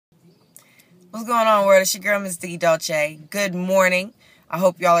What's going on, world? It's your girl, Miss Dulche. Good morning. I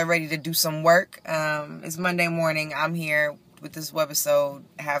hope y'all are ready to do some work. It's Monday morning. I'm here with this webisode,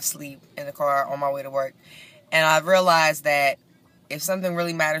 half asleep in the car on my way to work. And I've realized that if something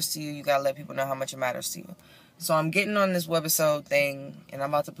really matters to you, you gotta let people know how much it matters to you. So I'm getting on this webisode thing, and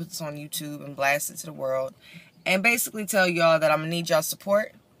I'm about to put this on YouTube and blast it to the world. And basically tell y'all that I'm gonna need y'all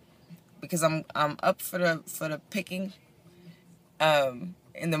support because I'm up for the picking.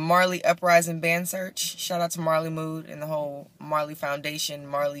 In the Marley Uprising band search. Shout out to Marley Mood and the whole Marley Foundation,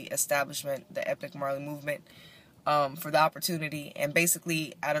 Marley establishment, the epic Marley movement, for the opportunity. And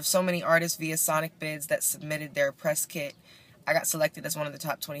basically, out of so many artists via Sonicbids that submitted their press kit, I got selected as one of the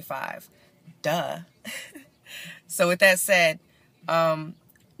top 25. Duh. So with that said,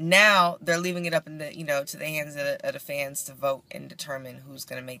 now they're leaving it up in the, to the hands of the fans to vote and determine who's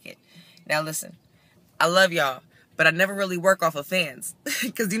gonna make it. Now listen, I love y'all, but I never really work off of fans.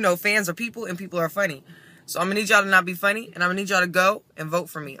 Because, fans are people and people are funny. So I'm going to need y'all to not be funny. And I'm going to need y'all to go and vote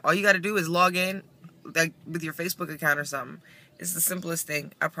for me. All you got to do is log in with your Facebook account or something. It's the simplest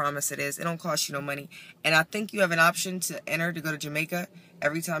thing. I promise it is. It don't cost you no money. And I think you have an option to enter to go to Jamaica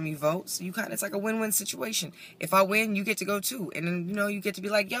every time you vote. So it's like a win-win situation. If I win, you get to go too. And then, you get to be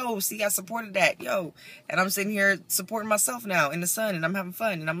like, yo, see, I supported that. Yo. And I'm sitting here supporting myself now in the sun. And I'm having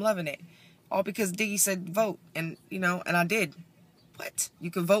fun. And I'm loving it. All because Diggy said vote, and and I did. What? You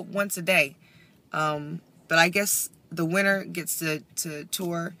can vote once a day. But I guess the winner gets to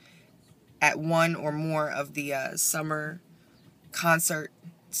tour at one or more of the summer concert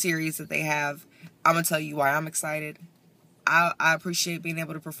series that they have. I'm going to tell you why I'm excited. I appreciate being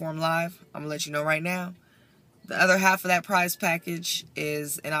able to perform live. I'm going to let you know right now. The other half of that prize package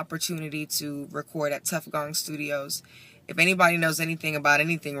is an opportunity to record at Tough Gong Studios. If anybody knows anything about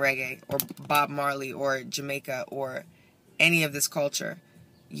anything reggae or Bob Marley or Jamaica or any of this culture,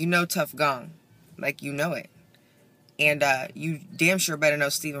 you know Tough Gong. Like, you know it. And you damn sure better know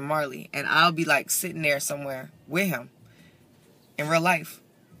Stephen Marley. And I'll be like sitting there somewhere with him in real life.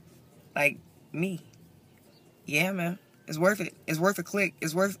 Like me. Yeah, man. It's worth it. It's worth a click.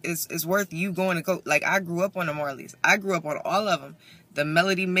 It's worth you going to go. Like, I grew up on the Marleys. I grew up on all of them. The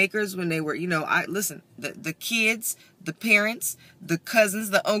melody makers when they were, listen, the kids, the parents, the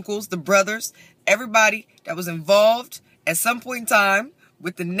cousins, the uncles, the brothers, everybody that was involved at some point in time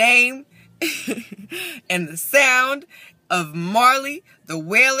with the name and the sound of Marley, the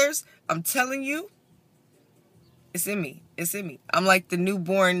Wailers. I'm telling you, it's in me. It's in me. I'm like the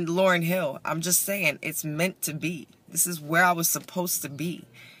newborn Lauryn Hill. I'm just saying, it's meant to be. This is where I was supposed to be.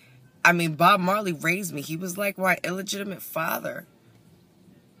 I mean, Bob Marley raised me. He was like my illegitimate father.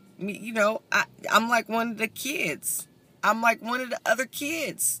 I'm like one of the kids. I'm like one of the other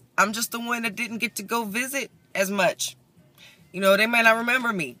kids. I'm just the one that didn't get to go visit as much. They may not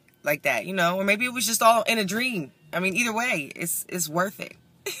remember me like that, or maybe it was just all in a dream. I mean, either way, it's worth it.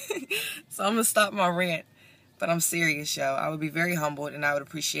 So I'm going to stop my rant. But I'm serious, yo. I would be very humbled, and I would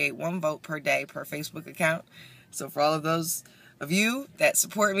appreciate 1 vote per day per Facebook account. So for all of those of you that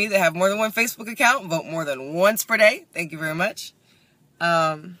support me that have more than 1 Facebook account, vote more than once per day. Thank you very much.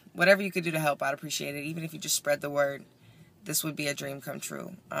 Whatever you could do to help, I'd appreciate it. Even if you just spread the word, this would be a dream come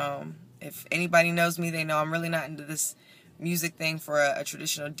true. If anybody knows me, they know I'm really not into this music thing for a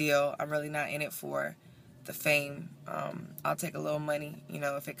traditional deal. I'm really not in it for the fame. I'll take a little money,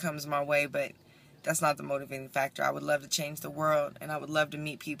 if it comes my way, but that's not the motivating factor. I would love to change the world, and I would love to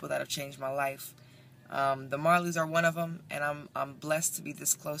meet people that have changed my life. The Marleys are one of them, and I'm blessed to be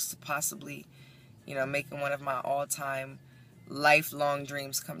this close to possibly, making one of my all-time lifelong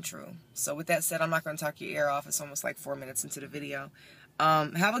dreams come true. So with that said, I'm not going to talk your ear off. It's almost like 4 minutes into the video.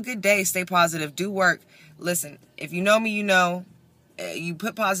 Have a good day. Stay positive. Do work. Listen, if you know me, you know. You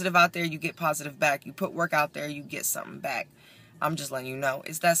put positive out there, you get positive back. You put work out there, you get something back. I'm just letting you know.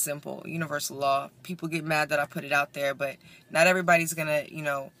 It's that simple. Universal law. People get mad that I put it out there, but not everybody's going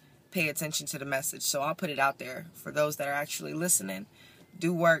to, pay attention to the message. So I'll put it out there for those that are actually listening.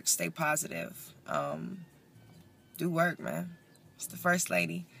 Do work. Stay positive. Do work, man. It's the First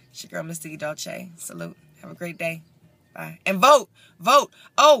Lady. It's your girl, Miss Dulche. Salute. Have a great day. Bye. And vote. Vote.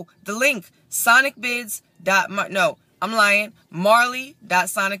 Oh, the link. Sonicbids. No, I'm lying.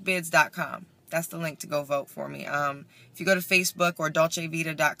 Marley.sonicbids.com. That's the link to go vote for me. If you go to Facebook or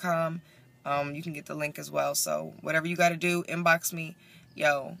dulchevida.com, you can get the link as well. So whatever you got to do, inbox me.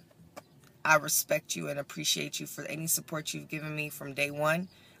 Yo, I respect you and appreciate you for any support you've given me from day one.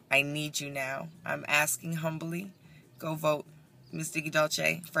 I need you now. I'm asking humbly. Go vote. Miss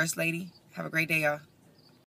Dulche, First Lady. Have a great day, y'all.